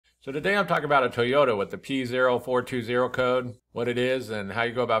So today I'm talking about a Toyota with the P0420 code, what it is and how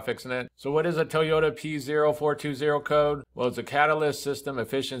you go about fixing it. So what is a Toyota P0420 code? Well, it's a catalyst system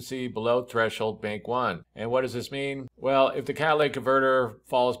efficiency below threshold bank 1. And what does this mean? Well, if the catalytic converter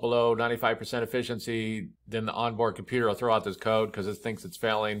falls below 95% efficiency, then the onboard computer will throw out this code because it thinks it's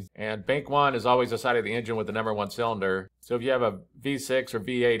failing. And bank 1 is always the side of the engine with the number 1 cylinder. So if you have a V6 or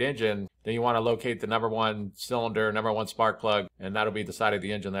V8 engine, then you want to locate the number 1 cylinder, number 1 spark plug, and that'll be the side of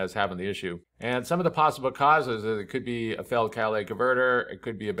the engine that is having the issue. And some of the possible causes is it could be a failed catalytic converter, it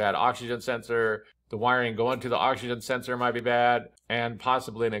could be a bad oxygen sensor, the wiring going to the oxygen sensor might be bad, and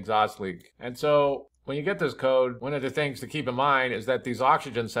possibly an exhaust leak. And so when you get this code, one of the things to keep in mind is that these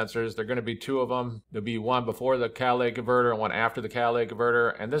oxygen sensors, they're going to be 2 of them. There'll be one before the catalytic converter and one after the catalytic converter.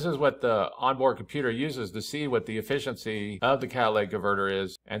 And this is what the onboard computer uses to see what the efficiency of the catalytic converter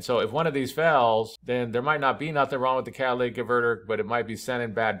is. And so if one of these fails, then there might not be nothing wrong with the catalytic converter, but it might be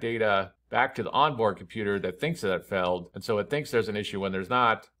sending bad data back to the onboard computer that thinks that it failed. And so it thinks there's an issue when there's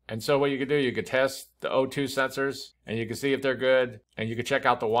not. And so what you could do, you could test the O2 sensors and you can see if they're good, and you can check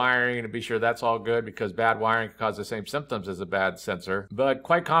out the wiring and be sure that's all good, because bad wiring can cause the same symptoms as a bad sensor. But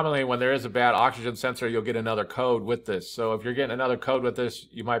quite commonly when there is a bad oxygen sensor, you'll get another code with this. So if you're getting another code with this,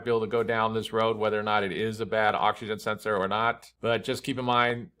 you might be able to go down this road whether or not it is a bad oxygen sensor or not. But just keep in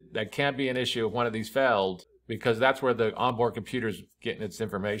mind that can be an issue if one of these failed, because that's where the onboard computer is getting its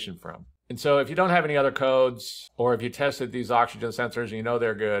information from. And so if you don't have any other codes, or if you tested these oxygen sensors and you know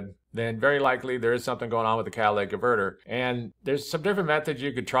they're good, then very likely there is something going on with the catalytic converter. And there's some different methods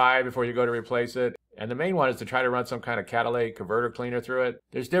you could try before you go to replace it. And the main one is to try to run some kind of catalytic converter cleaner through it.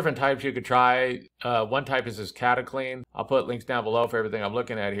 There's different types you could try. One type is this CataClean. I'll put links down below for everything I'm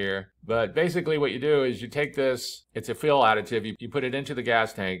looking at here. But basically what you do is you take this, it's a fuel additive, you put it into the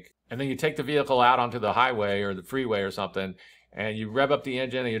gas tank, and then you take the vehicle out onto the highway or the freeway or something, and you rev up the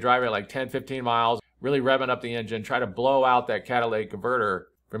engine and you drive it like 10-15 miles, really revving up the engine, try to blow out that catalytic converter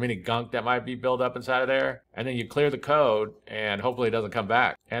from any gunk that might be built up inside of there. And then you clear the code and hopefully it doesn't come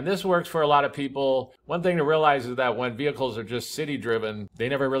back. And this works for a lot of people. One thing to realize is that when vehicles are just city driven, they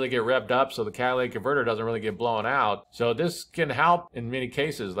never really get revved up, so the catalytic converter doesn't really get blown out. So this can help in many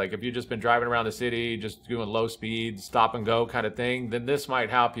cases. Like if you've just been driving around the city, just doing low speed, stop and go kind of thing, then this might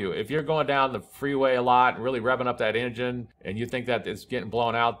help you. If you're going down the freeway a lot and really revving up that engine and you think that it's getting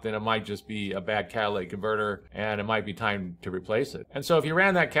blown out, then it might just be a bad catalytic converter and it might be time to replace it. And so if you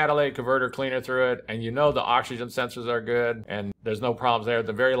ran that catalytic converter cleaner through it and you know the oxygen sensors are good and there's no problems there,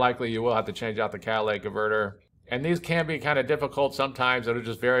 then very likely you will have to change out the catalytic converter. And these can be kind of difficult sometimes. It'll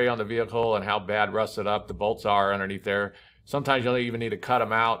just vary on the vehicle and how bad rusted up the bolts are underneath there. Sometimes you'll even need to cut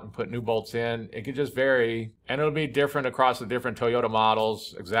them out and put new bolts in. It can just vary, and it'll be different across the different Toyota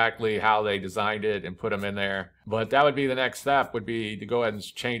models, exactly how they designed it and put them in there. But that would be the next step, would be to go ahead and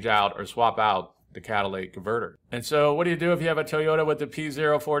change out or swap out the catalytic converter. And so what do you do if you have a Toyota with the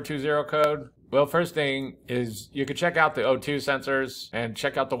P0420 code? Well, first thing is you could check out the O2 sensors and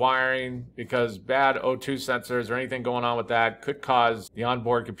check out the wiring, because bad O2 sensors or anything going on with that could cause the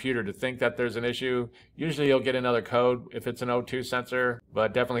onboard computer to think that there's an issue. Usually you'll get another code if it's an O2 sensor,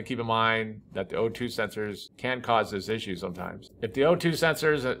 but definitely keep in mind that the O2 sensors can cause this issue sometimes. If the O2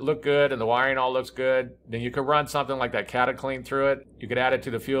 sensors look good and the wiring all looks good, then you could run something like that CataClean through it. You could add it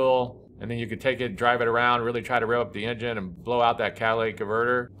to the fuel, and then you could take it, drive it around, really try to rev up the engine and blow out that catalytic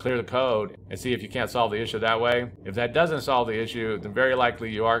converter, clear the code, and see if you can't solve the issue that way. If that doesn't solve the issue, then very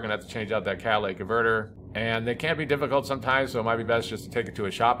likely you are going to have to change out that catalytic converter. And they can be difficult sometimes, so it might be best just to take it to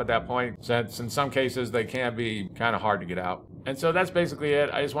a shop at that point, since in some cases they can be kind of hard to get out. And so that's basically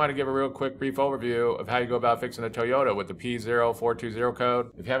it. I just wanted to give a real quick brief overview of how you go about fixing a Toyota with the P0420 code.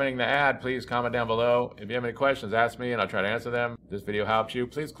 If you have anything to add, please comment down below. If you have any questions, ask me and I'll try to answer them. If this video helps you,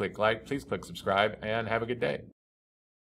 please click like, please click subscribe, and have a good day.